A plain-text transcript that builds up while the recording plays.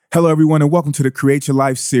Hello, everyone, and welcome to the Create Your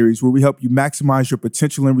Life series, where we help you maximize your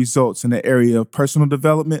potential and results in the area of personal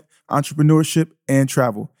development, entrepreneurship, and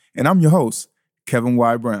travel. And I'm your host, Kevin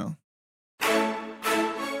Y. Brown.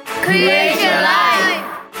 Create your life.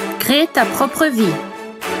 Crée ta propre vie.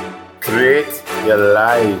 Create your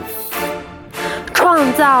life.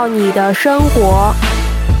 创造你的生活。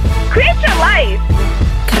Create your life.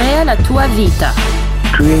 Crea la tua vita.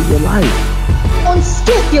 Create your life.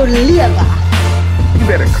 Ontdek jou lewe. You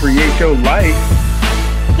better create your life.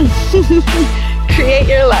 Create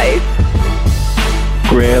your life.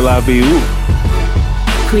 Create la vie.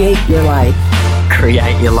 Create your life.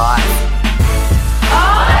 Create your life.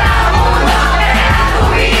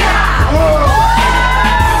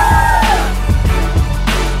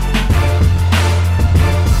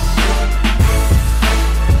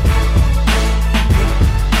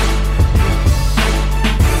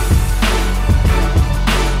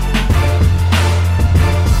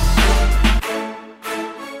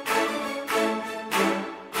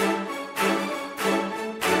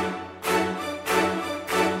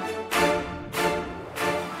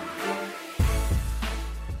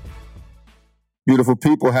 Beautiful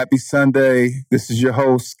people, happy Sunday. This is your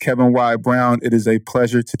host, Kevin Y. Brown. It is a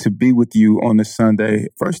pleasure to be with you on this Sunday.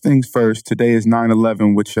 First things first, today is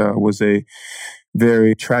 9/11, which was a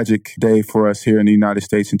very tragic day for us here in the United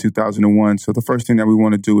States in 2001. So the first thing that we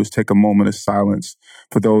want to do is take a moment of silence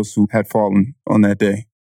for those who had fallen on that day.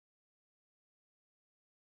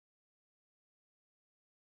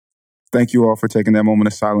 Thank you all for taking that moment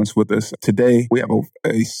of silence with us. Today, we have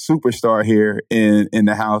a superstar here in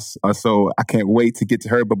the house, so I can't wait to get to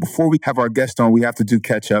her. But before we have our guest on, we have to do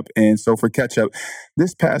catch up. And so for catch up,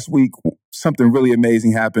 this past week, something really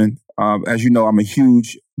amazing happened. As you know, I'm a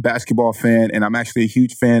huge basketball fan, and I'm actually a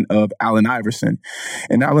huge fan of Allen Iverson.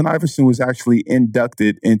 And Allen Iverson was actually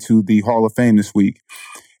inducted into the Hall of Fame this week.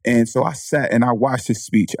 And so I sat and I watched his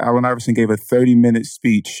speech. Allen Iverson gave a 30-minute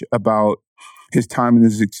speech about his time and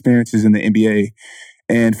his experiences in the NBA.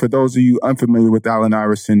 And for those of you unfamiliar with Allen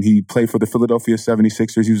Iverson, he played for the Philadelphia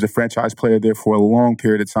 76ers. He was a franchise player there for a long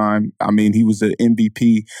period of time. I mean, he was an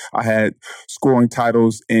MVP. I had scoring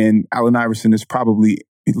titles, and Allen Iverson is probably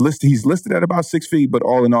he's listed at about 6 feet, but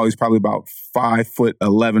all in all, he's probably about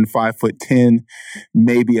 5'11", 5'10",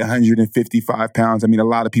 maybe 155 pounds. I mean, a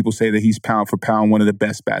lot of people say that he's pound for pound one of the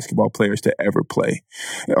best basketball players to ever play,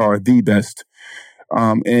 or the best.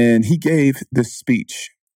 And he gave this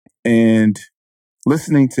speech, and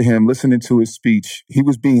listening to his speech, he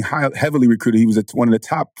was being heavily recruited. He was one of the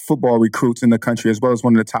top football recruits in the country, as well as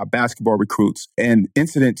one of the top basketball recruits. An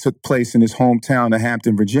incident took place in his hometown of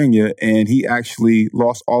Hampton, Virginia, and he actually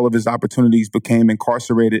lost all of his opportunities, became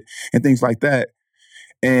incarcerated, and things like that.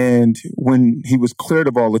 And when he was cleared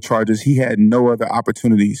of all the charges, he had no other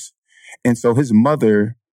opportunities. And so his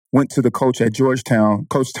mother went to the coach at Georgetown,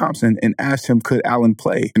 Coach Thompson, and asked him, could Allen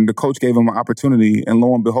play? And the coach gave him an opportunity. And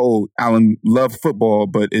lo and behold, Allen loved football,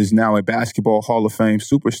 but is now a basketball Hall of Fame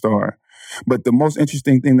superstar. But the most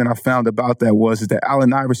interesting thing that I found about that was that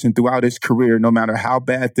Allen Iverson, throughout his career, no matter how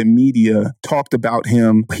bad the media talked about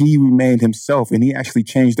him, he remained himself, and he actually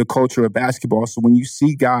changed the culture of basketball. So when you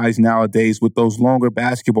see guys nowadays with those longer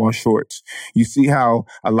basketball shorts, you see how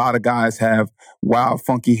a lot of guys have wild,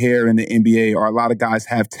 funky hair in the NBA, or a lot of guys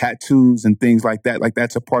have tattoos and things like that. Like,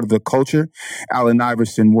 that's a part of the culture. Allen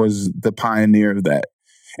Iverson was the pioneer of that.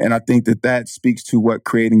 And I think that speaks to what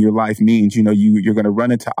creating your life means. You know, you're going to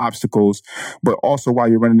run into obstacles, but also while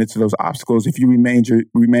you're running into those obstacles, if you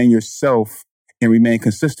remain yourself and remain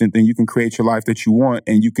consistent, then you can create your life that you want,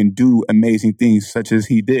 and you can do amazing things such as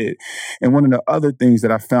he did. And one of the other things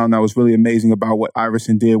that I found that was really amazing about what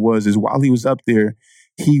Iverson did is while he was up there,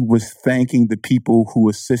 he was thanking the people who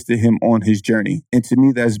assisted him on his journey. And to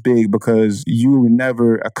me, that's big, because you will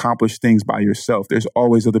never accomplish things by yourself. There's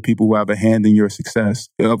always other people who have a hand in your success.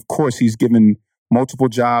 Of course, he's given multiple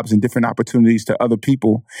jobs and different opportunities to other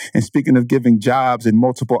people. And speaking of giving jobs and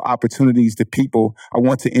multiple opportunities to people, I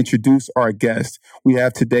want to introduce our guest. We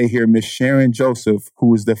have today here Miss Sharon Joseph,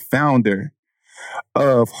 who is the founder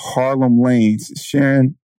of Harlem Lanes.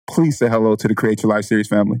 Sharon, please say hello to the Create Your Life series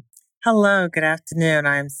family. Hello, good afternoon.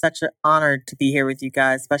 I am such an honored to be here with you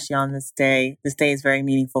guys, especially on this day. This day is very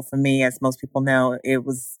meaningful for me. As most people know, it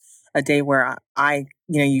was a day where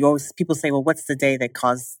people say, well, what's the day that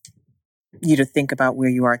caused you to think about where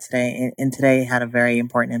you are today? And today had a very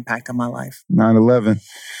important impact on my life. 9/11.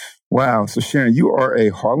 Wow. So Sharon, you are a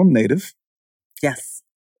Harlem native. Yes.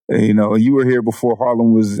 You know, you were here before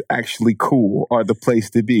Harlem was actually cool or the place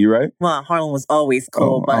to be, right? Well, Harlem was always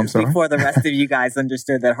cool, but before the rest of you guys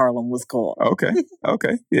understood that Harlem was cool.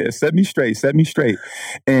 Okay. Yeah, set me straight.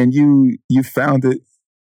 And you founded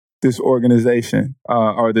this organization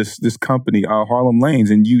or this company, Harlem Lanes,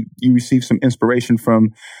 and you received some inspiration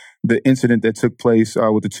from the incident that took place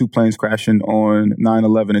with the two planes crashing on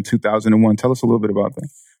 9/11 in 2001. Tell us a little bit about that.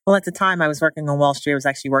 Well, at the time I was working on Wall Street. I was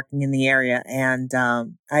actually working in the area, and I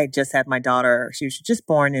had just had my daughter. She was just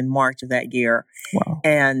born in March of that year. Wow.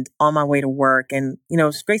 And on my way to work, and,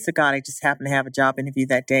 it's grace of God, I just happened to have a job interview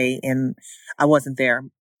that day, and I wasn't there.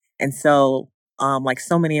 And so, like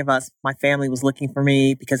so many of us, my family was looking for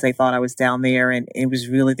me because they thought I was down there, and it was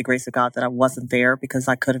really the grace of God that I wasn't there because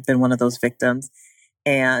I could have been one of those victims.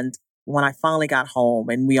 And when I finally got home,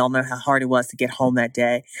 and we all know how hard it was to get home that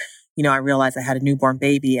day, I realized I had a newborn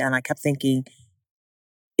baby, and I kept thinking,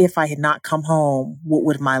 if I had not come home, what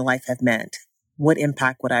would my life have meant? What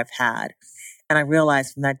impact would I have had? And I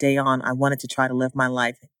realized from that day on, I wanted to try to live my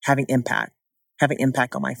life having impact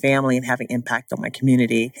on my family and having impact on my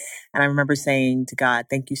community. And I remember saying to God,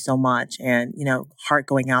 thank you so much. And, heart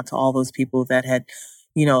going out to all those people that had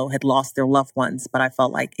lost their loved ones. But I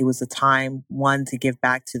felt like it was a time, one, to give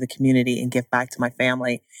back to the community and give back to my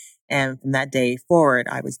family. And from that day forward,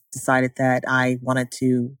 I decided that I wanted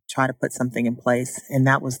to try to put something in place. And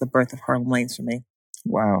that was the birth of Harlem Lanes for me.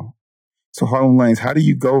 Wow. So Harlem Lanes, how do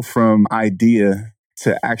you go from idea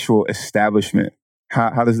to actual establishment?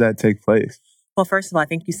 How does that take place? Well, first of all, I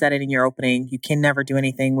think you said it in your opening. You can never do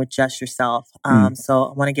anything with just yourself. So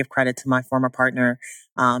I want to give credit to my former partner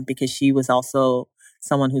because she was also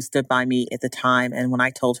someone who stood by me at the time. And when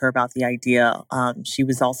I told her about the idea, she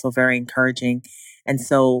was also very encouraging. And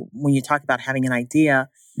so when you talk about having an idea,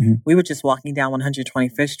 we were just walking down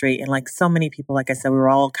 125th Street. And like so many people, like I said, we were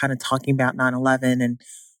all kind of talking about 9/11 and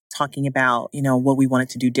talking about, what we wanted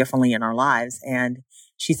to do differently in our lives. And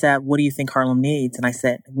she said, what do you think Harlem needs? And I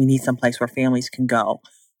said, we need some place where families can go.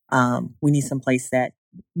 We need some place that,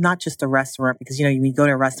 not just a restaurant, because, when you go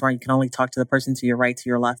to a restaurant, you can only talk to the person to your right, to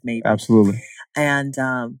your left, maybe. Absolutely. And,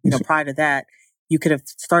 prior to that, you could have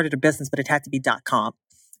started a business, but it had to be .com.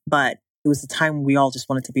 But it was a time when we all just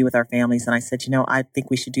wanted to be with our families. And I said, I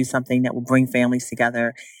think we should do something that will bring families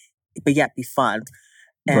together, but yet be fun.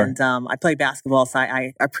 And I play basketball, so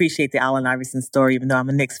I appreciate the Allen Iverson story, even though I'm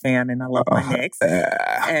a Knicks fan and I love my Knicks.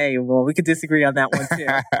 Hey, well, we could disagree on that one too.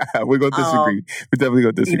 We're going to disagree. We're definitely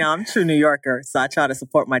going to disagree. I'm a true New Yorker, so I try to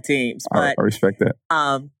support my teams. But I respect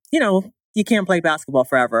that. You can't play basketball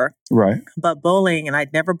forever. Right. But bowling, and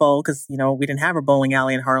I'd never bowl because, we didn't have a bowling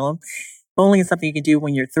alley in Harlem. Bowling is something you can do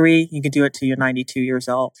when you're 3. You can do it till you're 92 years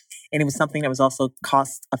old. And it was something that was also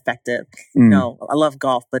cost effective. I love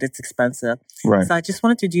golf, but it's expensive. Right. So I just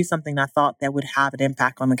wanted to do something I thought that would have an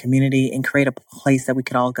impact on the community and create a place that we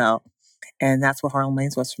could all go. And that's what Harlem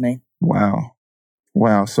Lanes was for me. Wow.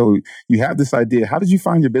 So you have this idea. How did you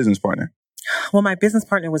find your business partner? Well, my business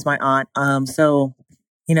partner was my aunt. That's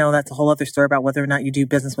a whole other story about whether or not you do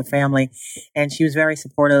business with family. And she was very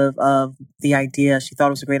supportive of the idea. She thought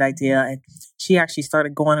it was a great idea. And she actually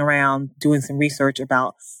started going around doing some research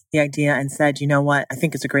about the idea and said, you know what, I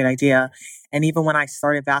think it's a great idea. And even when I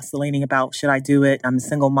started vacillating about, should I do it? I'm a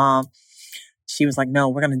single mom. She was like, no,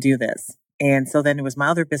 we're going to do this. And so then it was my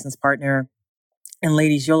other business partner. And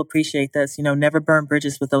ladies, you'll appreciate this, never burn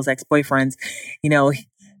bridges with those ex-boyfriends.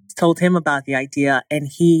 Told him about the idea, and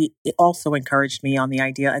he also encouraged me on the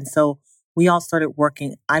idea. And so we all started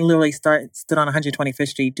working. I literally stood on 125th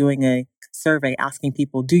Street doing a survey asking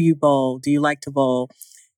people, do you bowl? Do you like to bowl?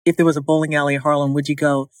 If there was a bowling alley in Harlem, would you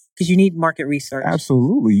go? Because you need market research.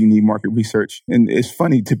 Absolutely. You need market research. And it's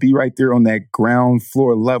funny to be right there on that ground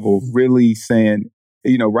floor level, really saying,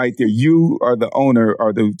 right there, you are the owner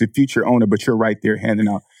or the future owner, but you're right there handing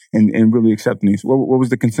out and really accepting these. What was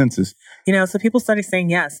the consensus? So people started saying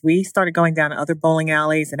yes. We started going down to other bowling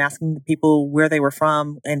alleys and asking the people where they were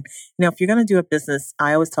from. And, if you're going to do a business,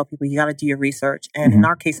 I always tell people you got to do your research. And in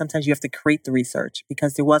our case, sometimes you have to create the research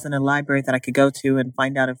because there wasn't a library that I could go to and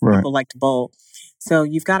find out if people like to bowl. So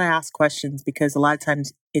you've got to ask questions because a lot of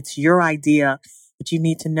times it's your idea, but you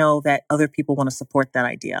need to know that other people want to support that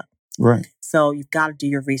idea. Right. So you've got to do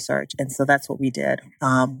your research. And so that's what we did.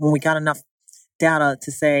 When we got enough data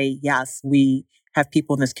to say, yes, we have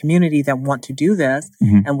people in this community that want to do this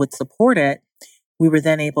and would support it, we were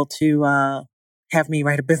then able to have me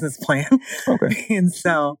write a business plan. Okay. And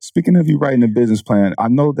so, speaking of you writing a business plan, I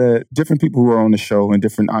know that different people who are on the show and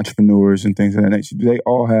different entrepreneurs and things of that nature, they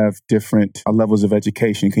all have different levels of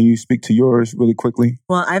education. Can you speak to yours really quickly?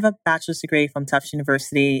 Well, I have a bachelor's degree from Tufts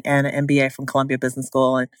University and an MBA from Columbia Business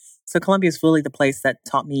School. And so Columbia is really the place that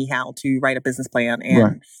taught me how to write a business plan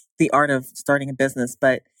and the art of starting a business.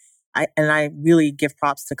 But I really give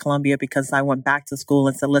props to Columbia because I went back to school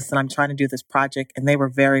and said, listen, I'm trying to do this project. And they were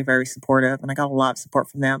very, very supportive. And I got a lot of support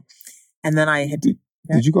from them. And then I had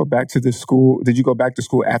Did you go back to the school? Did you go back to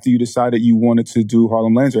school after you decided you wanted to do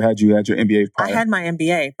Harlem Lens, or had you had your MBA prior? I had my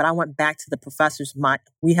MBA, but I went back to the professors.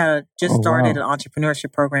 We had just started an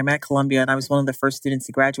entrepreneurship program at Columbia, and I was one of the first students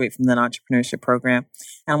to graduate from that entrepreneurship program.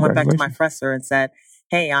 And I went back to my professor and said,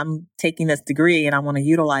 hey, I'm taking this degree and I want to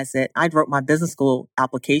utilize it. I wrote my business school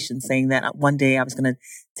application saying that one day I was going to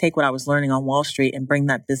take what I was learning on Wall Street and bring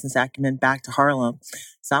that business acumen back to Harlem.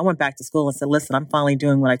 So I went back to school and said, listen, I'm finally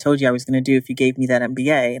doing what I told you I was going to do if you gave me that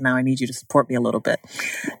MBA. And now I need you to support me a little bit.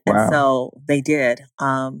 Wow. And so they did.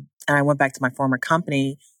 And I went back to my former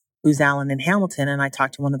company, Booz Allen in Hamilton, and I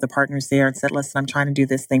talked to one of the partners there and said, listen, I'm trying to do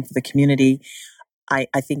this thing for the community.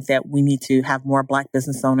 I think that we need to have more Black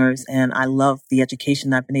business owners, and I love the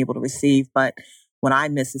education I've been able to receive. But what I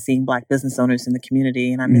miss is seeing Black business owners in the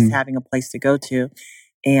community, and I miss having a place to go to.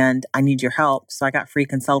 And I need your help. So I got free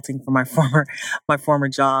consulting for my former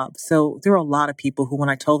job. So there were a lot of people who, when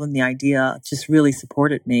I told them the idea, just really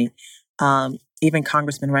supported me. Even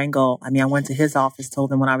Congressman Rangel. I mean, I went to his office,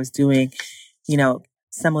 told him what I was doing.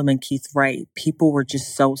 Assemblyman Keith Wright, people were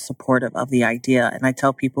just so supportive of the idea. And I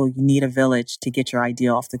tell people, you need a village to get your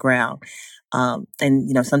idea off the ground.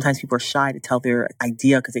 Sometimes people are shy to tell their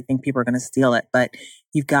idea because they think people are going to steal it. But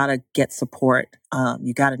you've got to get support.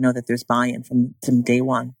 You got to know that there's buy-in from day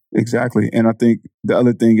one. Exactly. And I think the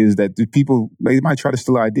other thing is that the people, they might try to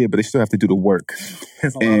steal an idea, but they still have to do the work.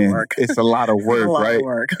 It's a lot of work. It's a lot of work, right? Of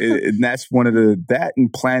work. And that's one of that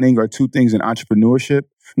and planning are two things in entrepreneurship.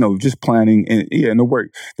 No, just planning and the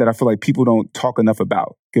work that I feel like people don't talk enough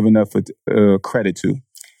about, give enough credit to.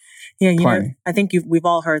 Yeah, I think we've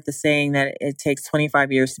all heard the saying that it takes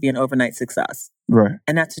 25 years to be an overnight success. Right.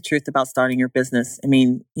 And that's the truth about starting your business. I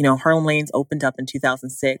mean, Harlem Lanes opened up in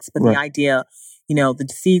 2006, but the idea, the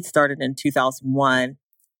seed started in 2001.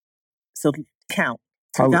 So count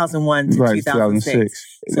 2001 to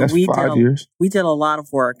 2006. So that's 5 years. We did a lot of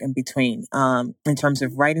work in between in terms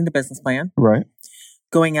of writing the business plan. Right.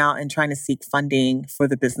 Going out and trying to seek funding for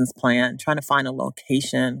the business plan, trying to find a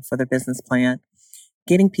location for the business plan,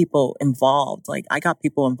 getting people involved. Like I got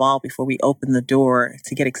people involved before we opened the door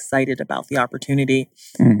to get excited about the opportunity,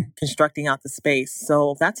 constructing out the space.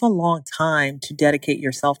 So that's a long time to dedicate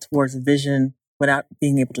yourself towards a vision without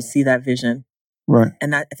being able to see that vision. Right.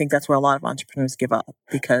 And I think that's where a lot of entrepreneurs give up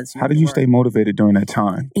because... How do you stay motivated during that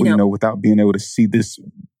time, without being able to see this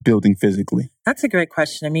building physically? That's a great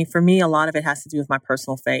question. I mean, for me, a lot of it has to do with my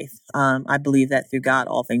personal faith. I believe that through God,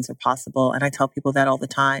 all things are possible. And I tell people that all the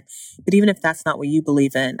time. But even if that's not what you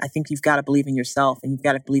believe in, I think you've got to believe in yourself and you've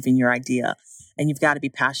got to believe in your idea and you've got to be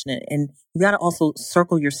passionate and you've got to also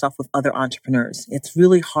circle yourself with other entrepreneurs. It's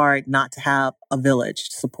really hard not to have a village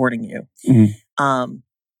supporting you. Mm-hmm.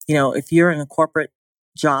 If you're in a corporate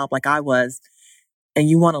job like I was, and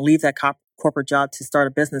you want to leave that corporate job to start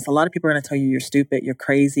a business, a lot of people are going to tell you you're stupid, you're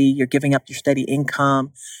crazy, you're giving up your steady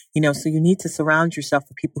income, so you need to surround yourself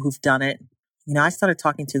with people who've done it. I started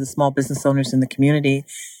talking to the small business owners in the community.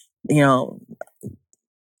 I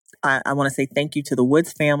want to say thank you to the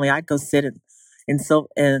Woods family. I'd go sit in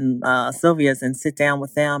Sylvia's and sit down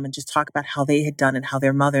with them and just talk about how they had done it, how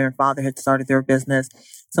their mother and father had started their business.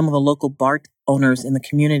 Some of the local bar owners in the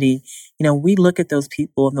community, we look at those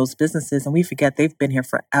people and those businesses and we forget they've been here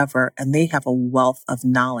forever and they have a wealth of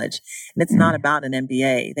knowledge. And it's not about an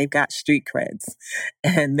MBA. They've got street creds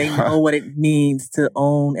and they know what it means to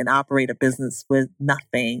own and operate a business with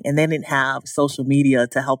nothing. And they didn't have social media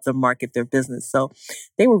to help them market their business. So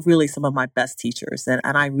they were really some of my best teachers. And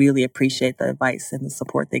I really appreciate the advice and the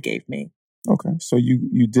support they gave me. Okay. So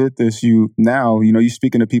you did this. You're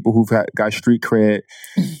speaking to people who've got street cred.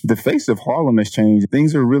 The face of Harlem has changed.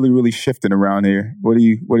 Things are really, really shifting around here. What are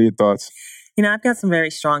your thoughts? I've got some very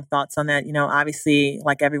strong thoughts on that. Obviously,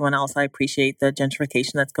 like everyone else, I appreciate the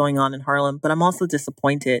gentrification that's going on in Harlem, but I'm also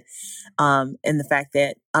disappointed in the fact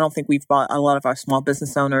that I don't think we've brought a lot of our small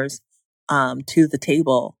business owners to the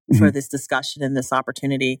table for this discussion and this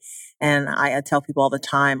opportunity. And I tell people all the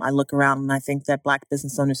time, I look around and I think that Black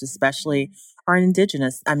business owners especially are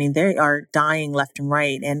indigenous. I mean, they are dying left and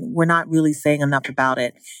right, and we're not really saying enough about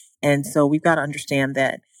it. And so we've got to understand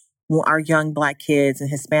that our young Black kids and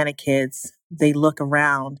Hispanic kids, they look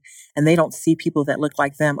around and they don't see people that look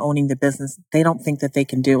like them owning the business. They don't think that they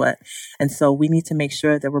can do it. And so we need to make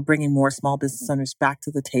sure that we're bringing more small business owners back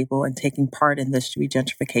to the table and taking part in this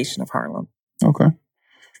gentrification of Harlem. Okay.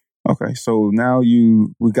 So now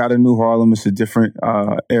we got a new Harlem. It's a different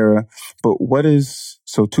era. But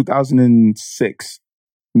 2006,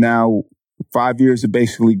 now 5 years of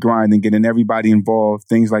basically grinding, getting everybody involved,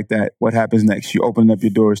 things like that. What happens next? You open up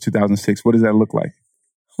your doors 2006. What does that look like?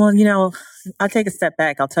 Well, I'll take a step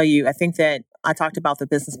back. I'll tell you, I think that I talked about the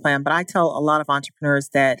business plan, but I tell a lot of entrepreneurs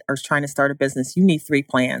that are trying to start a business, you need 3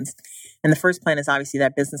 plans. And the first plan is obviously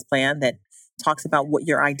that business plan that talks about what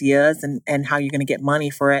your idea is and how you're going to get money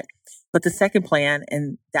for it. But the second plan,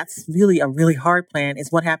 and that's really a really hard plan,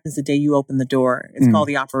 is what happens the day you open the door. It's called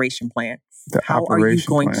the operation plan. How are you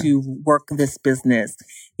going to work this business?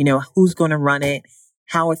 Who's going to run it?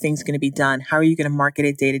 How are things going to be done? How are you going to market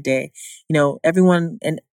it day to day? Everyone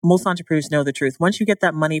and most entrepreneurs know the truth. Once you get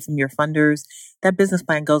that money from your funders, that business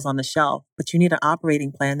plan goes on the shelf, but you need an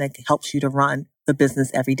operating plan that helps you to run the business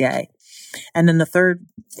every day. And then the third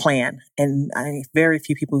plan, and very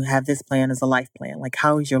few people who have this plan, is a life plan. Like,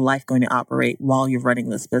 how is your life going to operate while you're running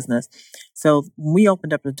this business? So when we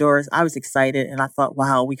opened up the doors, I was excited and I thought,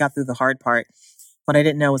 wow, we got through the hard part. What I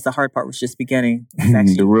didn't know was the hard part was just beginning.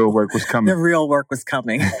 Actually, the real work was coming. The real work was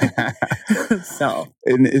coming.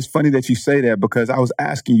 And it's funny that you say that, because I was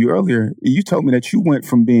asking you earlier, you told me that you went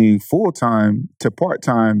from being full-time to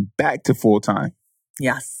part-time back to full-time.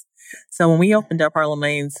 Yes. So when we opened up Harlem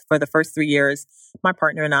Lanes for the first 3 years, my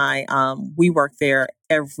partner and I, we worked there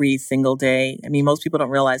every single day. I mean, most people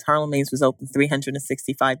don't realize Harlem Lanes was open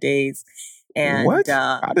 365 days. And what?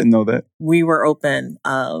 I didn't know that. We were open.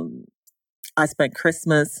 I spent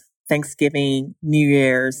Christmas, Thanksgiving, New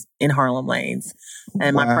Year's in Harlem Lanes.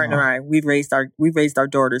 And my partner and I, we raised our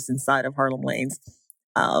daughters inside of Harlem Lanes.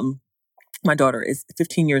 My daughter is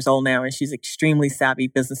 15 years old now, and she's extremely savvy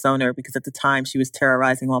business owner, because at the time she was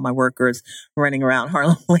terrorizing all my workers running around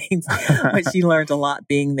Harlem Lanes, but she learned a lot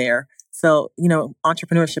being there. So,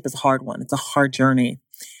 entrepreneurship is a hard one. It's a hard journey.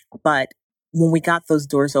 But when we got those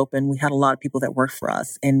doors open, we had a lot of people that worked for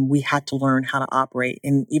us, and we had to learn how to operate.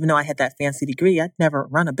 And even though I had that fancy degree, I'd never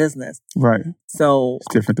run a business. Right. So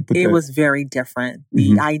it's different to put it that. was very different.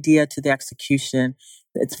 The idea to the execution,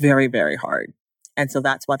 it's very, very hard. And so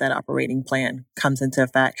that's why that operating plan comes into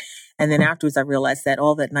effect. And then afterwards, I realized that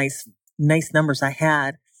all that nice numbers I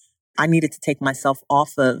had, I needed to take myself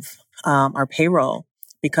off of our payroll,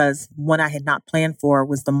 because what I had not planned for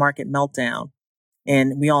was the market meltdown.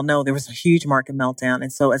 And we all know there was a huge market meltdown.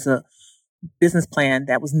 And so as a business plan,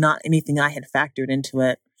 that was not anything I had factored into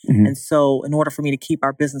it. And so in order for me to keep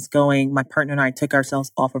our business going, my partner and I took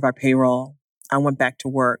ourselves off of our payroll. I went back to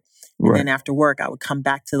work. And then after work, I would come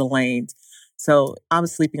back to the lanes. So I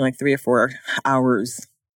was sleeping like 3 or 4 hours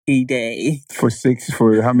a day. For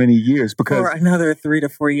how many years? Because for another 3 to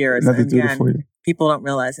 4 years. Another 3 to 4 years. People don't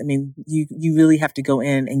realize. I mean, you really have to go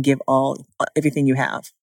in and give everything you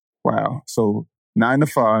have. Wow. So 9 to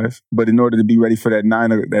 5, but in order to be ready for that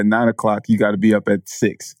 9 o'clock, you got to be up at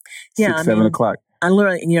 6, 7 o'clock. I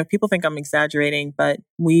literally, people think I'm exaggerating, but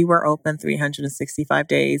we were open 365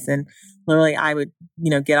 days. And literally I would,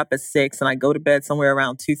 get up at 6 and I go to bed somewhere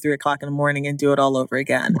around 2, 3 o'clock in the morning and do it all over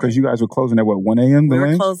again. Because you guys were closing at 1 a.m.? We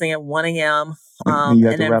were closing at 1 a.m. And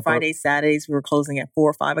then Fridays, Saturdays, we were closing at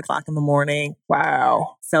 4 or 5 o'clock in the morning.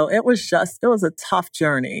 Wow. So it was a tough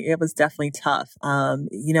journey. It was definitely tough. I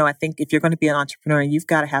think if you're going to be an entrepreneur, you've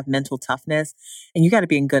got to have mental toughness and you got to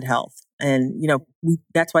be in good health. And,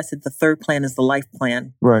 that's why I said the third plan is the life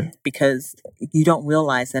plan. Right. Because you don't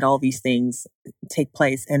realize that all these things take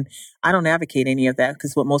place. And I don't advocate any of that,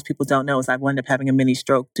 because what most people don't know is I wound up having a mini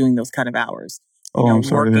stroke doing those kind of hours. I'm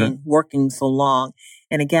sorry. Working so long.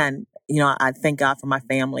 And again, I thank God for my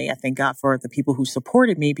family. I thank God for the people who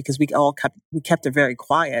supported me, because we kept it very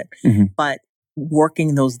quiet. But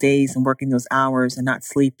working those days and working those hours and not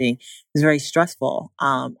sleeping was very stressful.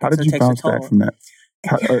 How did you bounce back from that?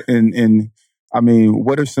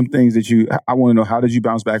 What are some things that I want to know, how did you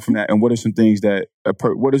bounce back from that? And what are some things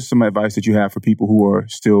what is some advice that you have for people who are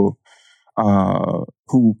still,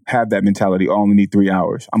 who have that mentality, I only need 3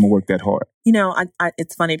 hours, I'm going to work that hard?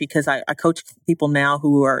 It's funny because I coach people now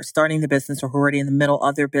who are starting the business or who are already in the middle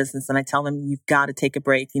of their business. And I tell them, you've got to take a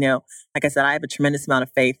break. Like I said, I have a tremendous amount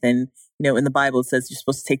of faith. And, in the Bible, it says you're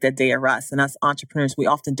supposed to take that day of rest. And us entrepreneurs, we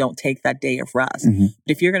often don't take that day of rest. But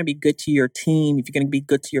if you're going to be good to your team, if you're going to be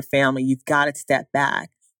good to your family, you've got to step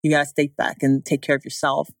back. You got to stay back and take care of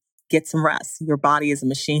yourself. Get some rest. Your body is a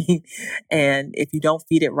machine. And if you don't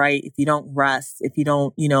feed it right, if you don't rest, if you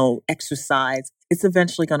don't, exercise, it's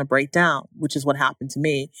eventually going to break down, which is what happened to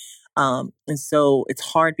me. And so it's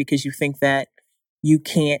hard because you think that you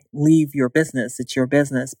can't leave your business. It's your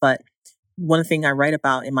business. But one thing I write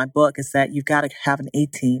about in my book is that you've got to have an A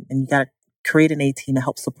team, and you've got to create an A team to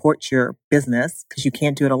help support your business, because you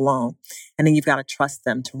can't do it alone. And then you've got to trust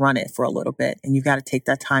them to run it for a little bit. And you've got to take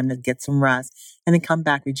that time to get some rest and then come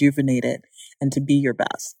back rejuvenated and to be your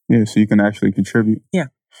best. Yeah. So you can actually contribute. Yeah.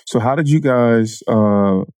 So how did you guys,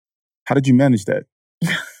 how did you manage that?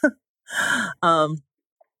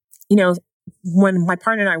 when my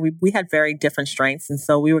partner and I, we had very different strengths. And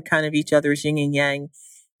so we were kind of each other's yin and yang.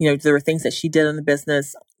 There were things that she did in the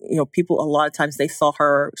business. People, a lot of times they saw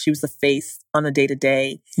her, she was the face on a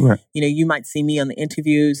day-to-day. Right. You might see me on the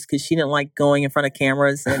interviews because she didn't like going in front of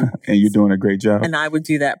cameras. And, and you're doing a great job. And I would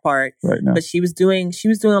do that part. Right now. But she was doing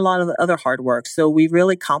a lot of the other hard work. So we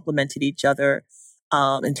really complemented each other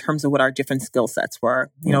in terms of what our different skill sets were.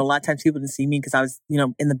 A lot of times people didn't see me because I was,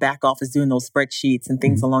 in the back office doing those spreadsheets and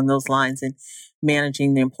things along those lines and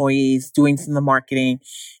managing the employees, doing some of the marketing.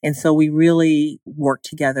 And so we really worked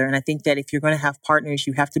together. And I think that if you're going to have partners,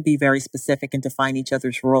 you have to be very specific and define each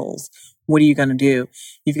other's roles. What are you going to do?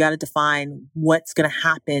 You've got to define what's going to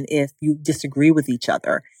happen if you disagree with each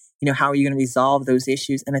other. How are you going to resolve those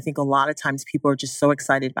issues? And I think a lot of times people are just so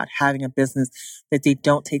excited about having a business that they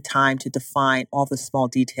don't take time to define all the small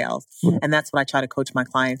details. Right. And that's what I try to coach my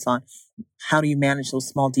clients on. How do you manage those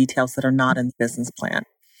small details that are not in the business plan?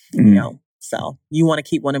 So you want to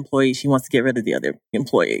keep one employee, she wants to get rid of the other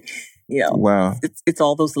employee. Wow. It's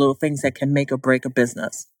all those little things that can make or break a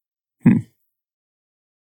business.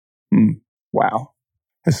 Wow.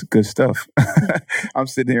 That's good stuff. I'm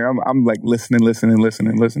sitting here, I'm like listening.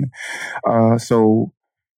 So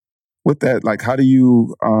with that, like, how do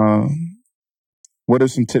you, what are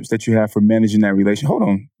some tips that you have for managing that relation? Hold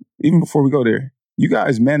on. Even before we go there, you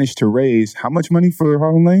guys managed to raise how much money for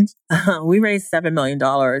Harlem Lanes? We raised $7 million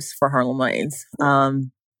for Harlem Lanes.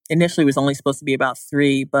 Initially, it was only supposed to be about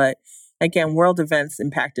 3, but again, world events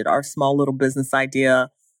impacted our small little business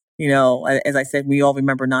idea. As I said, we all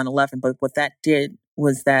remember 9/11, but what that did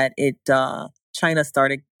was that China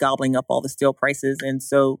started gobbling up all the steel prices. And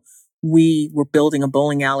so we were building a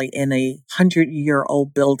bowling alley in a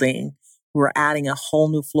 100-year-old building. We were adding a whole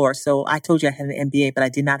new floor. So I told you I had an MBA, but I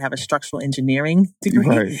did not have a structural engineering degree.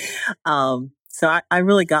 Right. So I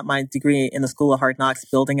really got my degree in the School of Hard Knocks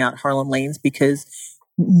building out Harlem Lanes because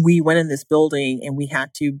we went in this building and we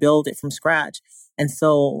had to build it from scratch. And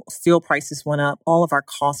so steel prices went up. All of our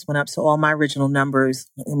costs went up. So all my original numbers,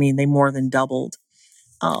 they more than doubled.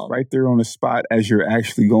 Right there on the spot as you're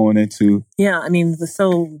actually going into. Yeah.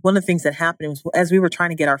 So one of the things that happened was as we were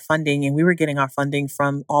trying to get our funding, and we were getting our funding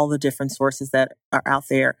from all the different sources that are out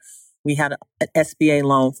there. We had an SBA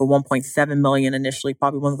loan for $1.7 million initially,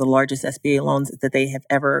 probably one of the largest SBA loans that they have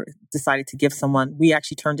ever decided to give someone. We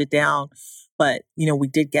actually turned it down, but we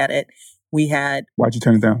did get it. Why'd you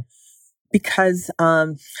turn it down? Because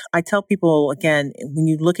I tell people, again, when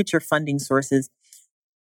you look at your funding sources,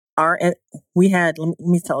 let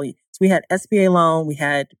me tell you, so we had SBA loan, we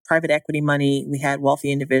had private equity money, we had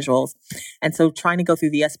wealthy individuals. And so trying to go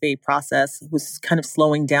through the SBA process was kind of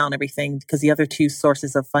slowing down everything because the other 2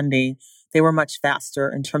 sources of funding, they were much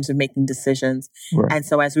faster in terms of making decisions. Right. And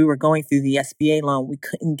so as we were going through the SBA loan, we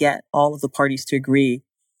couldn't get all of the parties to agree.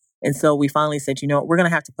 And so we finally said, we're going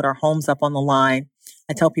to have to put our homes up on the line.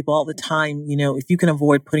 I tell people all the time, if you can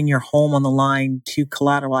avoid putting your home on the line to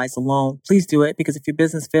collateralize a loan, please do it. Because if your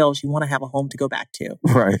business fails, you want to have a home to go back to.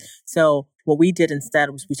 Right. So what we did instead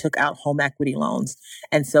was we took out home equity loans.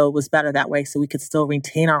 And so it was better that way. So we could still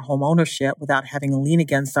retain our home ownership without having a lien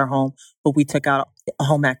against our home. But we took out a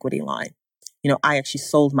home equity line. I actually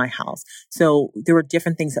sold my house. So there were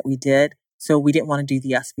different things that we did. So we didn't want to do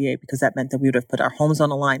the SBA because that meant that we would have put our homes on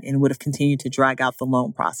the line and would have continued to drag out the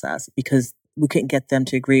loan process because we couldn't get them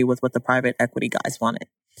to agree with what the private equity guys wanted.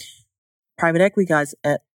 Private equity guys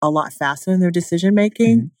are a lot faster in their decision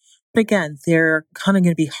making. Mm-hmm. But again, they're kind of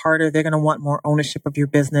going to be harder. They're going to want more ownership of your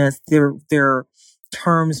business. Their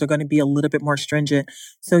terms are going to be a little bit more stringent.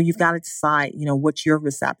 So you've got to decide, what's your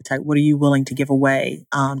risk appetite? What are you willing to give away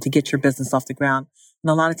to get your business off the ground? And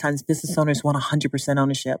a lot of times business owners want 100%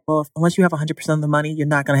 ownership. Well, unless you have 100% of the money, you're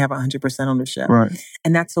not going to have 100% ownership. Right.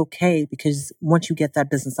 And that's okay because once you get that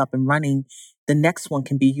business up and running, the next one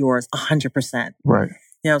can be yours 100%. Right.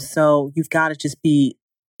 So you've got to just be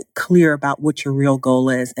clear about what your real goal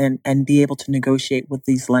is and be able to negotiate with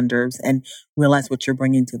these lenders and realize what you're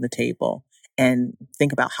bringing to the table and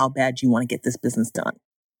think about how bad you want to get this business done.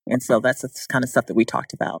 And so that's the kind of stuff that we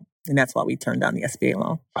talked about. And that's why we turned down the SBA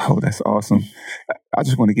loan. Oh, that's awesome. I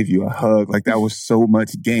just want to give you a hug. Like that was so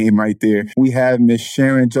much game right there. We have Miss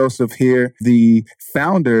Sharon Joseph here, the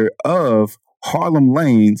founder of Harlem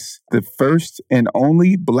Lanes, the first and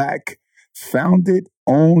only Black founded,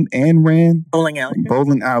 owned, and ran bowling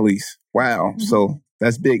alleys. Wow. Mm-hmm. So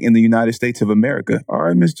that's big in the United States of America. All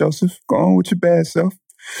right, Miss Joseph, go on with your bad self.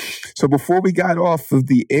 So before we got off of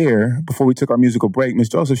the air, before we took our musical break, Ms.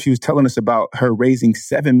 Joseph, she was telling us about her raising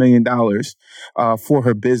 $7 million for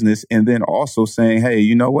her business, and then also saying, hey,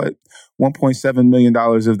 you know what? $1.7 million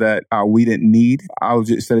of that we didn't need. I'll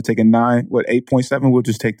just, instead of taking 8.7, we'll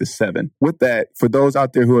just take the 7. With that, for those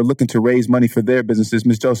out there who are looking to raise money for their businesses,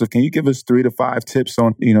 Ms. Joseph, can you give us 3 to 5 tips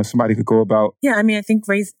on, somebody could go about? Yeah, I mean, I think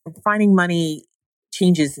finding money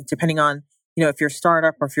changes depending on, if you're a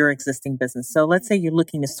startup or if you're an existing business. So let's say you're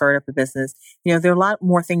looking to start up a business. There are a lot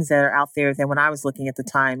more things that are out there than when I was looking at the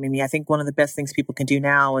time. I mean, I think one of the best things people can do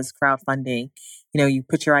now is crowdfunding. You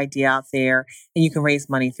put your idea out there and you can raise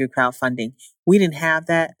money through crowdfunding. We didn't have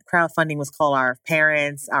that. Crowdfunding was called our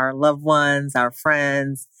parents, our loved ones, our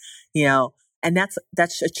friends, and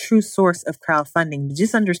that's a true source of crowdfunding.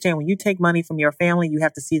 Just understand, when you take money from your family, you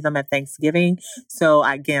have to see them at Thanksgiving. So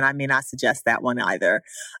again, I may not suggest that one either,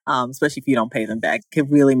 especially if you don't pay them back. It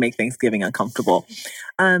could really make Thanksgiving uncomfortable.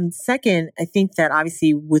 Second, I think that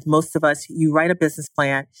obviously with most of us, you write a business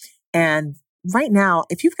plan, and right now,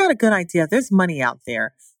 if you've got a good idea, there's money out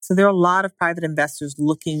there. So there are a lot of private investors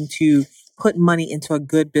looking to put money into a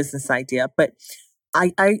good business idea. But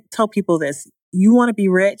I tell people this: you want to be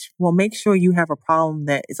rich? Well, make sure you have a problem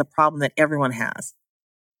that is a problem that everyone has.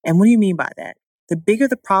 And what do you mean by that? The bigger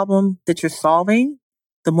the problem that you're solving,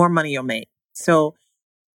 the more money you'll make. So,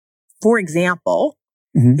 for example,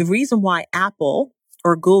 the reason why Apple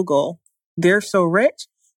or Google, they're so rich,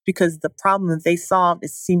 because the problem that they solved,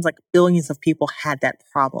 it seems like billions of people had that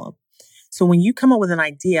problem. So when you come up with an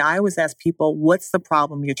idea, I always ask people, what's the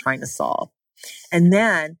problem you're trying to solve? And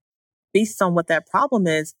then based on what that problem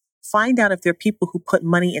is, find out if there are people who put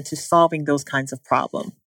money into solving those kinds of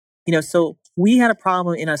problems. So we had a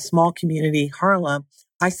problem in a small community, Harlem.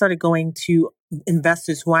 I started going to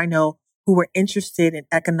investors who I know who were interested in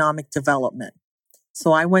economic development.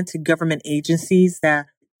 So I went to government agencies that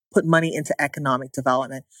put money into economic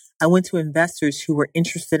development. I went to investors who were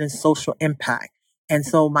interested in social impact. And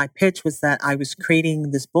so my pitch was that I was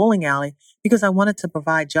creating this bowling alley because I wanted to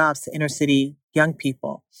provide jobs to inner city young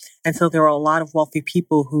people. And so there were a lot of wealthy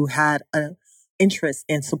people who had an interest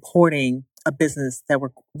in supporting a business that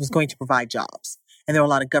was going to provide jobs. And there were a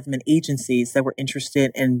lot of government agencies that were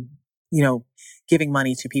interested in, giving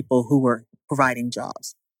money to people who were providing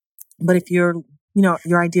jobs. But if your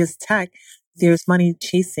idea is tech, there's money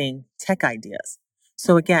chasing tech ideas.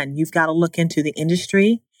 So again, you've got to look into the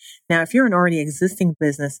industry. Now, if you're an already existing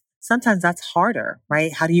business, sometimes that's harder,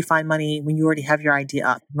 right? How do you find money when you already have your idea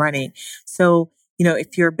up and running? So,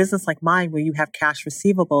 if you're a business like mine where you have cash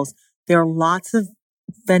receivables, there are lots of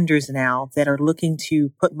vendors now that are looking to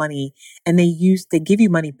put money, and they give you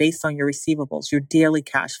money based on your receivables, your daily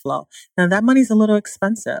cash flow. Now, that money's a little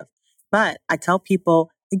expensive, but I tell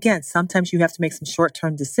people, again, sometimes you have to make some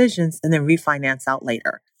short-term decisions and then refinance out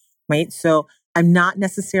later, right? So I'm not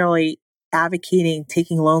necessarily advocating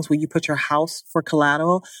taking loans where you put your house for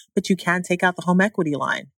collateral, but you can take out the home equity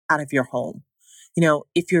line out of your home.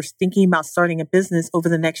 If you're thinking about starting a business over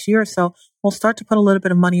the next year or so, we'll start to put a little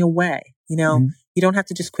bit of money away. You don't have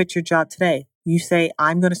to just quit your job today. You say,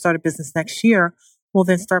 I'm going to start a business next year. Well,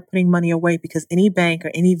 then start putting money away, because any bank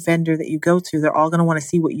or any vendor that you go to, they're all going to want to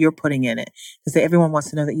see what you're putting in it, because everyone wants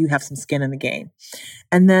to know that you have some skin in the game.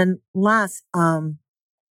 And then last, the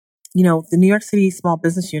New York City Small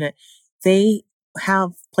Business Unit, they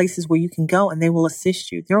have places where you can go and they will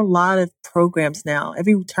assist you. There are a lot of programs now.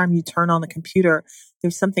 Every time you turn on the computer,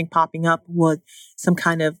 there's something popping up with some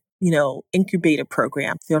kind of, incubator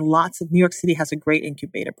program. There are New York City has a great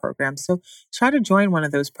incubator program. So try to join one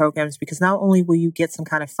of those programs, because not only will you get some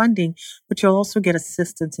kind of funding, but you'll also get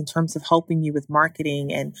assistance in terms of helping you with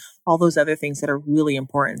marketing and all those other things that are really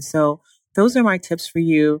important. So those are my tips for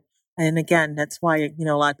you. And again, that's why,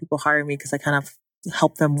 a lot of people hire me, because I kind of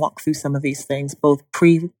help them walk through some of these things, both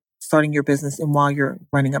pre-starting your business and while you're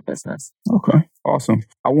running a business. Okay, awesome.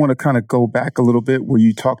 I want to kind of go back a little bit where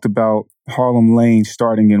you talked about Harlem Lane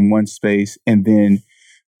starting in one space, and then,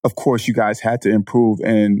 of course, you guys had to improve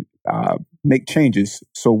and make changes.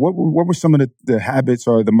 So what were some of the habits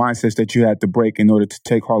or the mindsets that you had to break in order to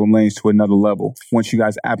take Harlem Lanes to another level once you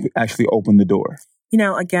guys actually opened the door?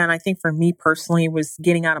 Again, I think for me personally, it was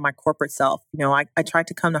getting out of my corporate self. I tried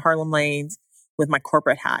to come to Harlem Lanes with my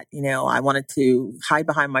corporate hat. I wanted to hide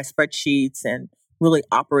behind my spreadsheets and really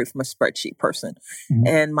operate from a spreadsheet person. Mm-hmm.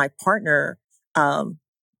 And my partner,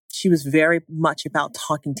 she was very much about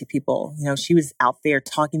talking to people. She was out there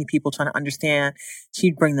talking to people, trying to understand.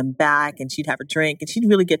 She'd bring them back and she'd have a drink and she'd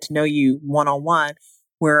really get to know you one-on-one,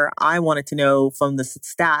 where I wanted to know from the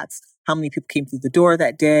stats how many people came through the door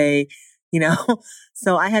that day,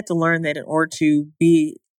 So I had to learn that in order to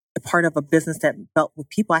be a part of a business that dealt with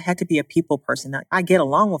people, I had to be a people person. I get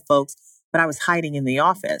along with folks, but I was hiding in the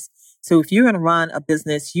office. So if you're going to run a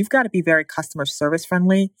business, you've got to be very customer service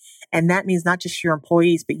friendly. And that means not just your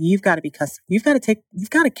employees, but you've got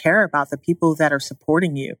to care about the people that are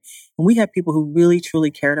supporting you. And we had people who really, truly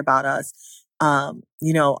cared about us.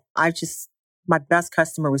 My best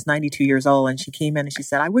customer was 92 years old, and she came in and she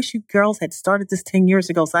said, I wish you girls had started this 10 years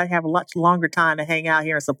ago so I'd have a much longer time to hang out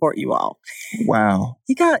here and support you all. Wow.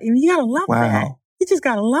 You gotta love that. You just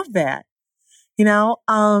gotta love that.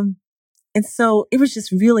 And so it was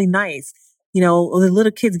just really nice. The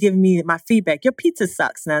little kids giving me my feedback. Your pizza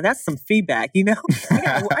sucks. Now that's some feedback, I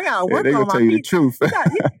gotta work on my pizza. The truth.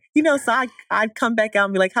 So I'd come back out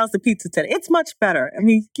and be like, how's the pizza today? It's much better. I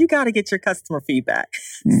mean, you got to get your customer feedback.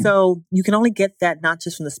 So you can only get that not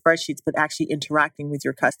just from the spreadsheets, but actually interacting with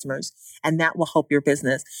your customers. And that will help your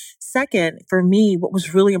business. Second, for me, what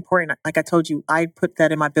was really important, like I told you, I put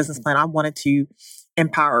that in my business plan. I wanted to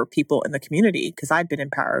empower people in the community because I'd been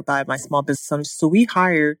empowered by my small business owners. So we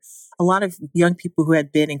hired a lot of young people who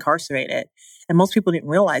had been incarcerated. And most people didn't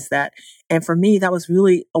realize that. And for me, that was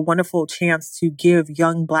really a wonderful chance to give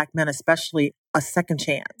young Black men, especially, a second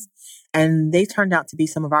chance. And they turned out to be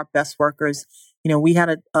some of our best workers. We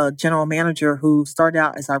had a general manager who started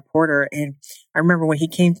out as our porter. And I remember when he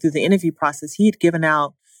came through the interview process, he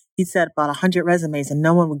said about 100 resumes and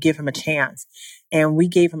no one would give him a chance. And we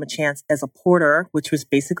gave him a chance as a porter, which was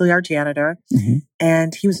basically our janitor. Mm-hmm.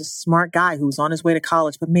 And he was a smart guy who was on his way to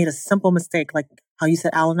college, but made a simple mistake. Like how you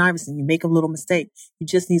said, Allen Iverson, you make a little mistake. You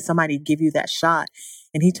just need somebody to give you that shot.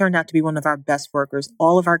 And he turned out to be one of our best workers.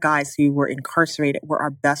 All of our guys who were incarcerated were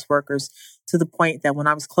our best workers, to the point that when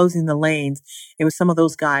I was closing the lanes, it was some of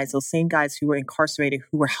those same guys who were incarcerated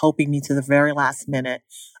who were helping me to the very last minute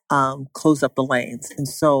close up the lanes. And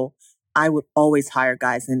so I would always hire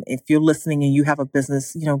guys. And if you're listening and you have a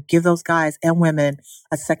business, give those guys and women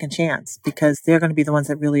a second chance because they're going to be the ones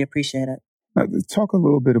that really appreciate it. Talk a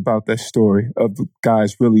little bit about that story of the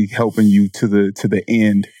guys really helping you to the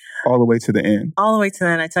end. All the way to the end. All the way to the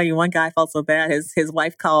end. I tell you, one guy felt so bad. His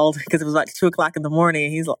wife called because it was like 2:00 in the morning.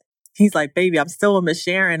 And he's like, baby, I'm still with Miss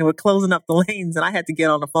Sharon. We're closing up the lanes. And I had to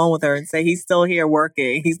get on the phone with her and say, he's still here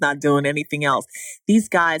working. He's not doing anything else. These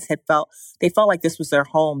guys felt like this was their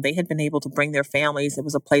home. They had been able to bring their families. It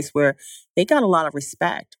was a place where they got a lot of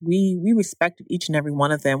respect. We respected each and every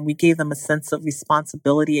one of them. We gave them a sense of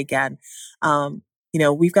responsibility again.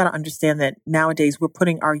 We've got to understand that nowadays we're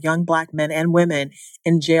putting our young Black men and women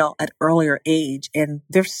in jail at earlier age, and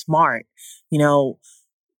they're smart.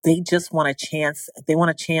 They just want a chance. They want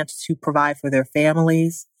a chance to provide for their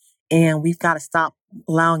families, and we've got to stop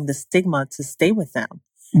allowing the stigma to stay with them.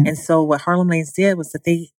 Mm-hmm. And so what Harlem Lanes did was that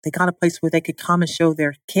they got a place where they could come and show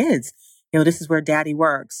their kids, this is where daddy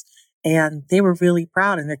works. And they were really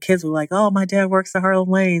proud. And their kids were like, oh, my dad works at Harlem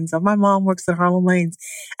Lanes, or my mom works at Harlem Lanes.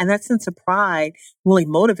 And that sense of pride really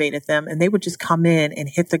motivated them. And they would just come in and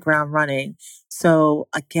hit the ground running. So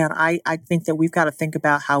again, I think that we've got to think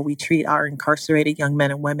about how we treat our incarcerated young men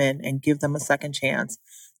and women and give them a second chance.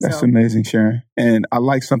 That's amazing, Sharon. And I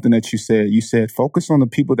like something that you said. You said, focus on the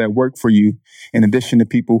people that work for you in addition to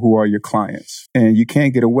people who are your clients. And you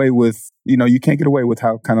can't get away with,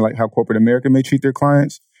 how how corporate America may treat their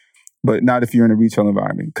clients. But not if you're in a retail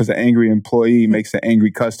environment, because an angry employee makes an angry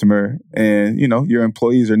customer, and your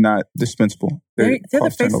employees are not dispensable. They're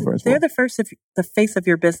the face of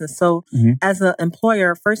your business. So as an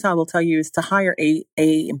employer, first I will tell you is to hire A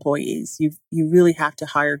employees. You really have to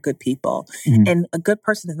hire good people, and a good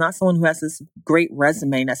person is not someone who has this great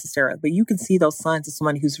resume necessarily, but you can see those signs of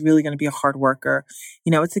somebody who's really going to be a hard worker.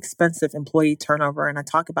 It's expensive employee turnover, and I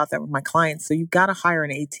talk about that with my clients. So you've got to hire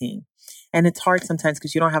an A team. And it's hard sometimes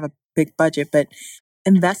because you don't have a big budget, but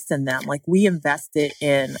invest in them. Like we invested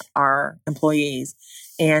in our employees.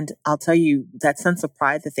 And I'll tell you, that sense of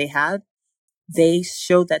pride that they had, they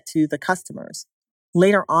showed that to the customers.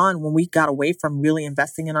 Later on, when we got away from really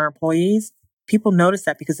investing in our employees, people noticed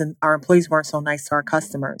that because our employees weren't so nice to our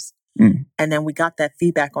customers. And then we got that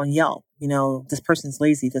feedback on Yelp. This person's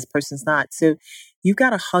lazy, this person's not. So you've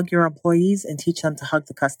got to hug your employees and teach them to hug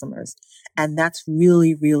the customers. And that's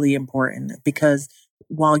really, really important because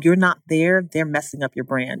while you're not there, they're messing up your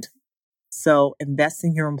brand. So invest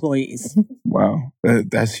in your employees. Wow.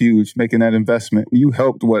 That's huge. Making that investment. You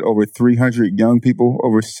helped over 300 young people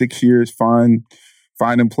over 6 years find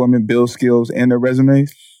employment, build skills, and their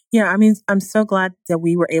resumes? Yeah, I mean, I'm so glad that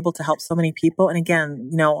we were able to help so many people. And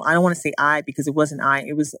again, I don't want to say I because it wasn't I.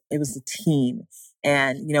 It was a team.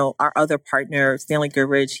 And, our other partner, Stanley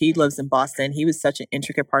Goodrich, he lives in Boston. He was such an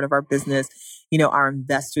intricate part of our business. Our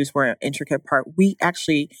investors were an intricate part. We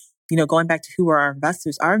actually going back to who were our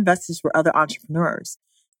investors were other entrepreneurs,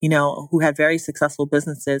 who had very successful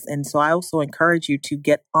businesses. And so I also encourage you to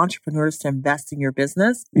get entrepreneurs to invest in your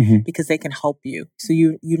business because they can help you. So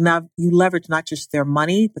you leverage not just their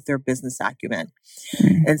money, but their business acumen.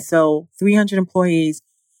 And so 300 employees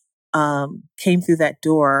came through that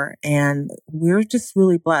door, and we're just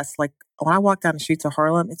really blessed. Like when I walk down the streets of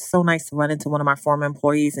Harlem, it's so nice to run into one of my former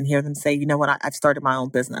employees and hear them say, you know what, I've started my own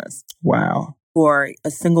business. Wow. Or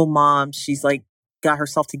a single mom, she's like got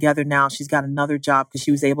herself together now. She's got another job because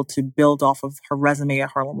she was able to build off of her resume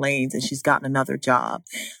at Harlem Lanes, and she's gotten another job.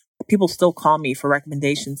 People still call me for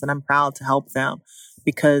recommendations, and I'm proud to help them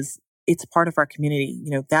because it's part of our community.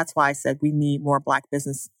 That's why I said we need more Black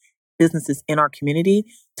businesses in our community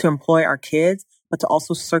to employ our kids, but to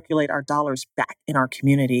also circulate our dollars back in our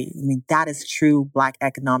community. I mean, that is true Black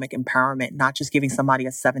economic empowerment, not just giving somebody a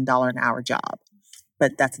 $7 an hour job.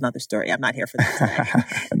 But that's another story. I'm not here for that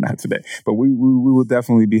today. Not today. But we will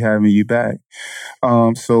definitely be having you back.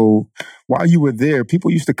 So while you were there, people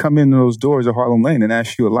used to come into those doors at Harlem Lane and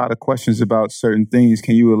ask you a lot of questions about certain things.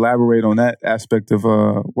 Can you elaborate on that aspect of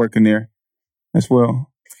working there as well?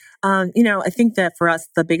 I think that for us,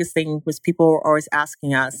 the biggest thing was people were always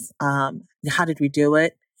asking us, how did we do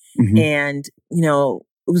it? And, it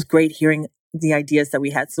was great hearing the ideas that we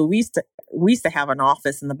had. So we used to have an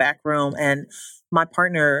office in the back room, and my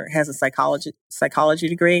partner has a psychology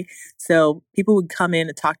degree. So people would come in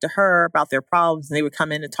and talk to her about their problems, and they would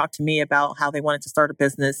come in and talk to me about how they wanted to start a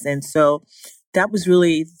business. And so that was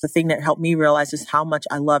really the thing that helped me realize just how much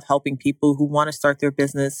I love helping people who want to start their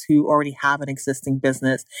business, who already have an existing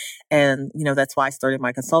business. And, that's why I started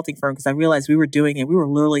my consulting firm, because I realized we were doing it. We were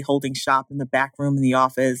literally holding shop in the back room in the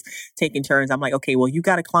office, taking turns. I'm like, okay, well, you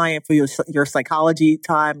got a client for your psychology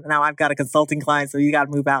time. Now I've got a consulting client, so you got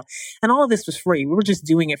to move out. And all of this was free. We were just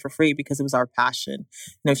doing it for free because it was our passion.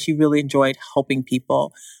 She really enjoyed helping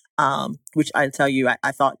people. Which I tell you,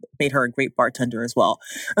 I thought made her a great bartender as well.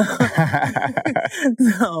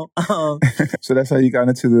 So that's how you got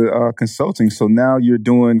into the consulting. So now you're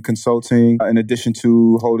doing consulting in addition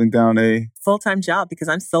to holding down a full-time job, because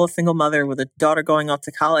I'm still a single mother with a daughter going off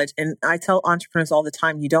to college. And I tell entrepreneurs all the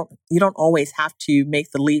time, you don't always have to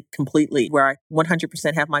make the leap completely, where I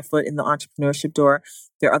 100% have my foot in the entrepreneurship door.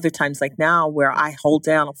 There are other times like now where I hold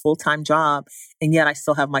down a full-time job, and yet I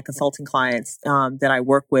still have my consulting clients that I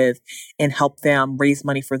work with and help them raise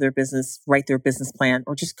money for their business, write their business plan,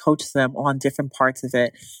 or just coach them on different parts of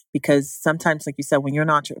it. Because sometimes, like you said, when you're an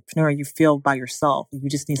entrepreneur, you feel by yourself. You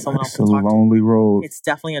just need someone else to talk to. It's a lonely road. It's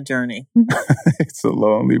definitely a journey. It's a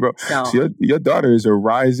lonely road. So your daughter is a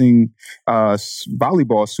rising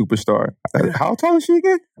volleyball superstar. How tall is she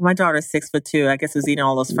again? My daughter's 6'2". I guess was eating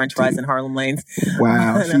all those French fries in Harlem Lanes.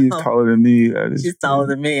 Wow, she's taller than me. She's taller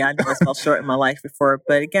than me. I never felt short in my life before.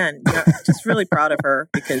 But again, just really proud of her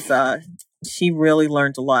because she really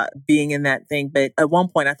learned a lot being in that thing. But at one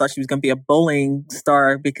point, I thought she was going to be a bowling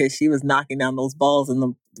star because she was knocking down those balls in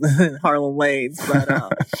the Harlem Lanes. But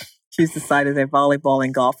she's decided that volleyball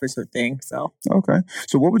and golf is her thing. So okay.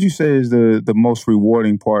 So what would you say is the most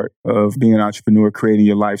rewarding part of being an entrepreneur, creating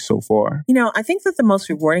your life so far? I think that the most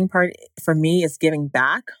rewarding part for me is giving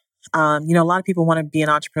back. A lot of people want to be an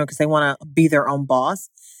entrepreneur because they want to be their own boss.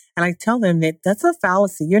 And I tell them that that's a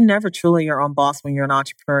fallacy. You're never truly your own boss when you're an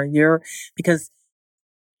entrepreneur. Because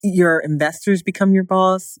your investors become your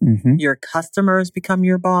boss, your customers become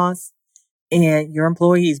your boss, and your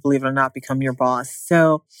employees, believe it or not, become your boss.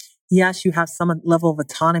 So yes, you have some level of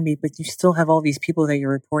autonomy, but you still have all these people that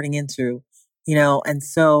you're reporting into, and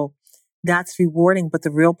so that's rewarding. But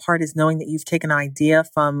the real part is knowing that you've taken an idea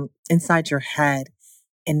from inside your head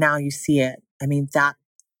and now you see it. I mean, that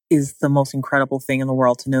is the most incredible thing in the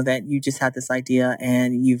world, to know that you just had this idea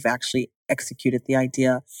and you've actually executed the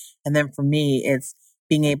idea. And then for me, it's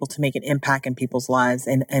being able to make an impact in people's lives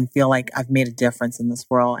and feel like I've made a difference in this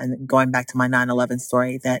world. And going back to my 9/11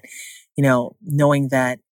 story, that, knowing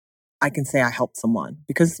that I can say I helped someone,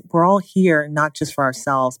 because we're all here, not just for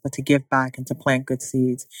ourselves, but to give back and to plant good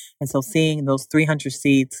seeds. And so seeing those 300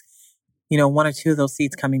 seeds, one or two of those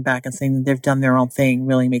seeds coming back and saying that they've done their own thing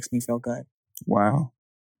really makes me feel good. Wow.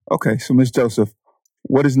 Okay. So Ms. Joseph,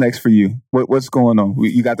 what is next for you? What's going on?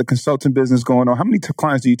 You got the consulting business going on. How many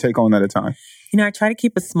clients do you take on at a time? I try to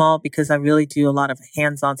keep it small because I really do a lot of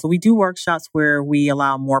hands-on. So we do workshops where we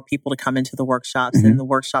allow more people to come into the workshops, and the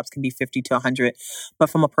workshops can be 50 to 100. But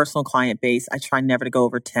from a personal client base, I try never to go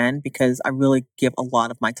over 10 because I really give a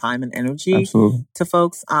lot of my time and energy to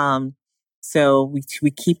folks. So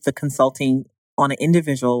we keep the consulting on an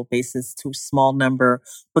individual basis to a small number,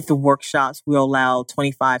 but the workshops will allow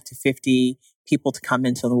 25 to 50 people to come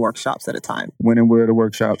into the workshops at a time. When and where are the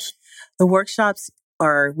workshops? The workshops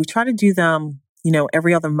we try to do them,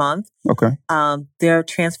 every other month. Okay. They're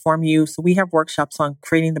Transform You. So we have workshops on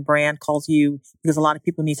creating the brand calls you, because a lot of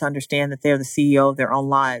people need to understand that they're the CEO of their own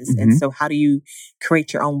lives. Mm-hmm. And so how do you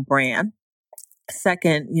create your own brand?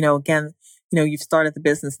 Second, again, you've started the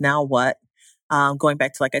business. Now what? Going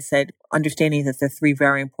back to, like I said, understanding that there are three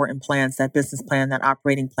very important plans, that business plan, that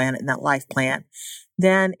operating plan, and that life plan.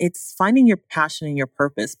 Then it's finding your passion and your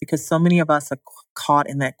purpose, because so many of us are caught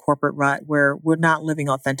in that corporate rut where we're not living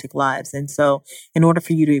authentic lives. And so in order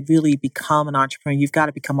for you to really become an entrepreneur, you've got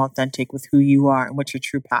to become authentic with who you are and what your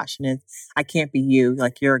true passion is. I can't be you.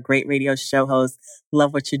 Like, you're a great radio show host.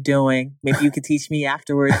 Love what you're doing. Maybe you could teach me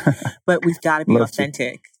afterwards, but we've got to be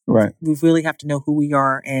authentic. Right. We really have to know who we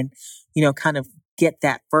are and, kind of get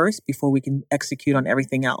that first before we can execute on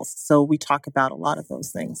everything else. So we talk about a lot of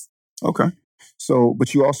those things. Okay. So,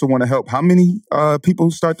 but you also want to help how many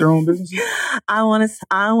people start their own business? I want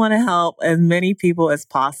to help as many people as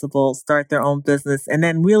possible start their own business. And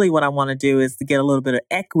then really what I want to do is to get a little bit of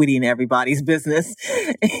equity in everybody's business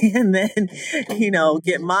and then,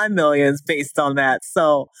 get my millions based on that.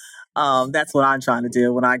 So that's what I'm trying to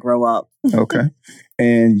do when I grow up. Okay.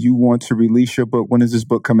 And you want to release your book. When is this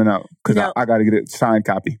book coming out? Because I got to get a signed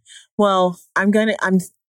copy. Well,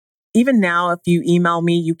 even now, if you email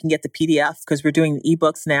me, you can get the PDF, because we're doing the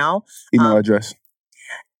ebooks now. Email address.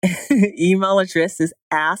 Email address is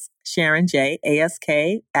AskSharonJ,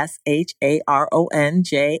 AskSharonJ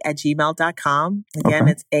 @gmail.com. Again,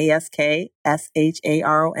 It's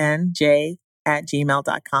AskSharonJ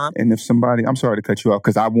 @gmail.com. And if somebody, I'm sorry to cut you off,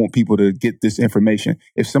 because I want people to get this information.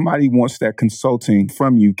 If somebody wants that consulting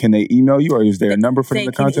from you, can they email you, or is there a number for them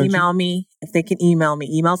to contact you? They can email me. If they can email me,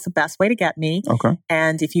 email's the best way to get me. Okay.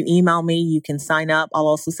 And if you email me, you can sign up. I'll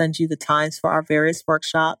also send you the times for our various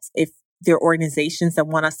workshops. If there are organizations that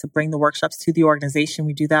want us to bring the workshops to the organization,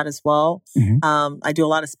 we do that as well. Mm-hmm. I do a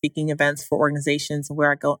lot of speaking events for organizations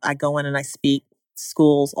where I go in and I speak.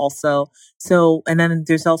 Schools also. So, and then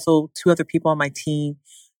there's also two other people on my team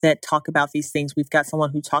that talk about these things. We've got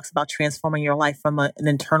someone who talks about transforming your life from an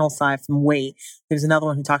internal side, from weight. There's another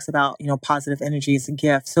one who talks about, positive energy as a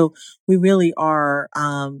gift. So we really are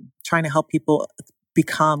trying to help people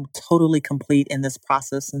become totally complete in this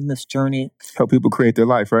process, in this journey. Help people create their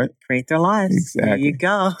life, right? Create their lives. Exactly. There you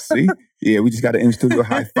go. See? Yeah, we just got an in-studio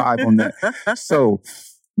high five on that. So,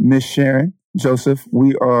 Miss Sharon Joseph,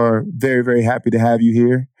 we are very, very happy to have you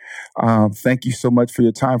here. Thank you so much for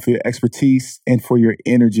your time, for your expertise, and for your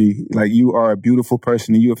energy. Like, you are a beautiful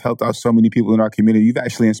person, and you have helped out so many people in our community. You've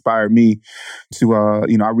actually inspired me to,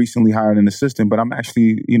 I recently hired an assistant, but I'm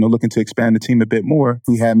actually, looking to expand the team a bit more.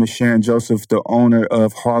 We have Miss Sharon Joseph, the owner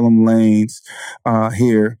of Harlem Lanes,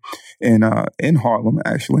 here in Harlem,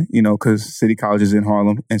 actually, because City College is in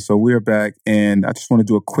Harlem. And so we're back, and I just want to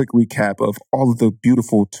do a quick recap of all of the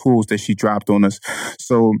beautiful tools that she dropped on us.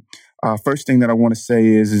 So, first thing that I want to say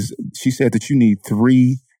is she said that you need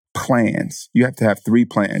 3 plans. You have to have 3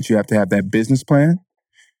 plans. You have to have that business plan,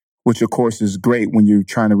 which of course is great when you're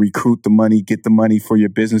trying to recruit the money, get the money for your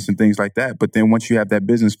business and things like that. But then once you have that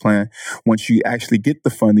business plan, once you actually get the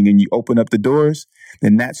funding and you open up the doors,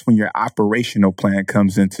 then that's when your operational plan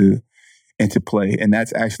comes into play. And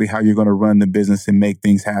that's actually how you're going to run the business and make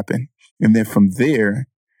things happen. And then from there,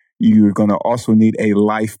 you're going to also need a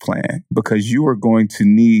life plan, because you are going to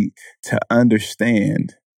need to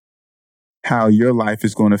understand how your life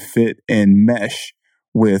is going to fit and mesh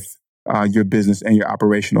with your business and your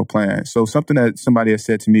operational plan. So something that somebody has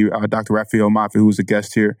said to me, Dr. Raphael Moffitt, who's a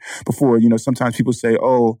guest here before, sometimes people say,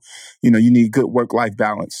 you need good work-life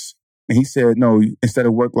balance. And he said, no, instead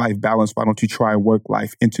of work-life balance, why don't you try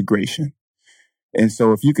work-life integration? And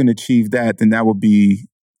so if you can achieve that, then that would be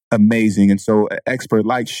amazing. And so an expert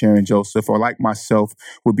like Sharon Joseph, or like myself,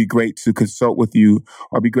 would be great to consult with you,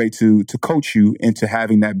 or be great to coach you into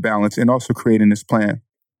having that balance and also creating this plan.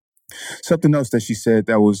 Something else that she said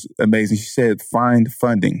that was amazing. She said, find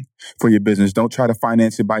funding for your business. Don't try to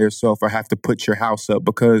finance it by yourself or have to put your house up,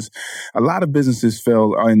 because a lot of businesses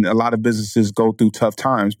fail and a lot of businesses go through tough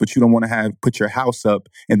times, but you don't want to put your house up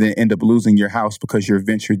and then end up losing your house because your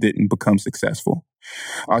venture didn't become successful.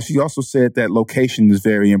 She also said that location is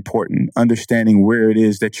very important, understanding where it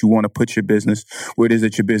is that you want to put your business, where it is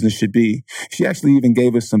that your business should be. She actually even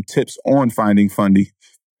gave us some tips on finding funding.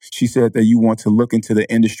 She said that you want to look into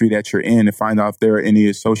the industry that you're in and find out if there are any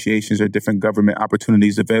associations or different government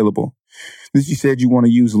opportunities available. Then she said you want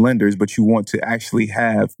to use lenders, but you want to actually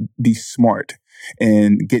be smart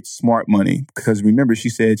and get smart money. Because remember, she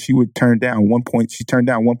said she turned down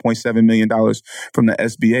 $1.7 million from the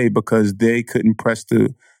SBA because they couldn't press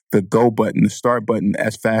the the go button, the start button,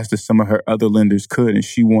 as fast as some of her other lenders could. And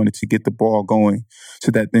she wanted to get the ball going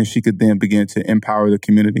so that then she could then begin to empower the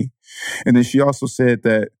community. And then she also said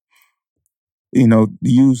that,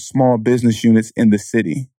 use small business units in the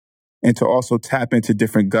city and to also tap into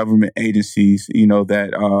different government agencies,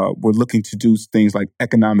 that were looking to do things like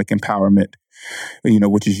economic empowerment,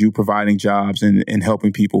 which is you providing jobs and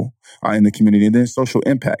helping people in the community. And then social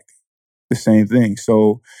impact, the same thing.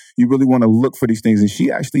 So you really want to look for these things. And she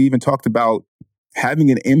actually even talked about having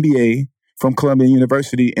an MBA from Columbia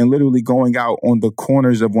University and literally going out on the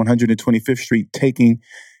corners of 125th Street, taking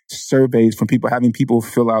surveys from people, having people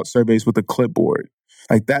fill out surveys with a clipboard.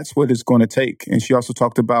 Like, that's what it's going to take. And she also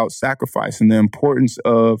talked about sacrifice and the importance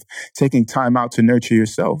of taking time out to nurture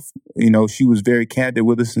yourself. She was very candid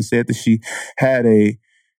with us and said that she had a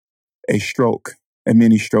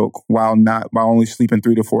mini stroke while only sleeping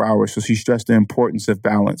 3 to 4 hours. So she stressed the importance of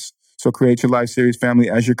balance. So Create Your Life series family,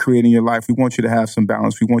 as you're creating your life, we want you to have some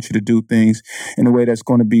balance. We want you to do things in a way that's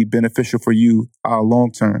going to be beneficial for you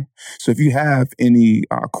long term. So if you have any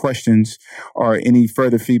questions or any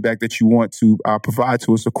further feedback that you want to provide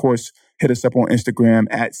to us, of course, hit us up on Instagram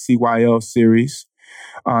at CYL series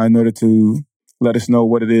in order to let us know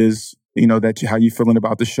what it is, how you're feeling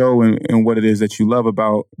about the show and what it is that you love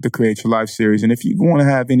about the Create Your Life series. And if you want to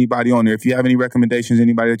have anybody on there, if you have any recommendations,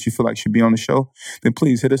 anybody that you feel like should be on the show, then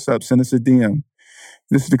please hit us up, send us a DM.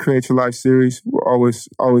 This is the Create Your Life series. We're always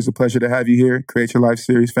a pleasure to have you here. Create Your Life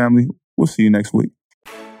series family. We'll see you next week.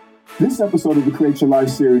 This episode of the Create Your Life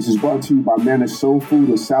series is brought to you by Nana's Soul Food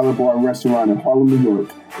and Salad Bar and Restaurant in Harlem, New York.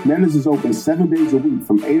 Nana's is open 7 days a week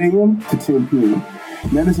from 8 a.m. to 10 p.m.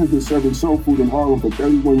 Nana's has been serving soul food in Harlem for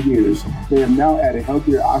 31 years. They have now added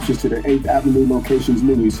healthier options to their 8th Avenue location's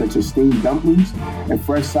menu, such as steamed dumplings and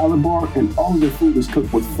fresh salad bar, and all of their food is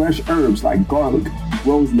cooked with fresh herbs like garlic,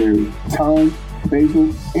 rosemary, thyme,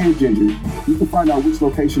 basil, and ginger. You can find out which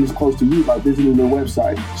location is close to you by visiting their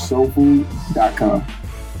website, soulfood.com.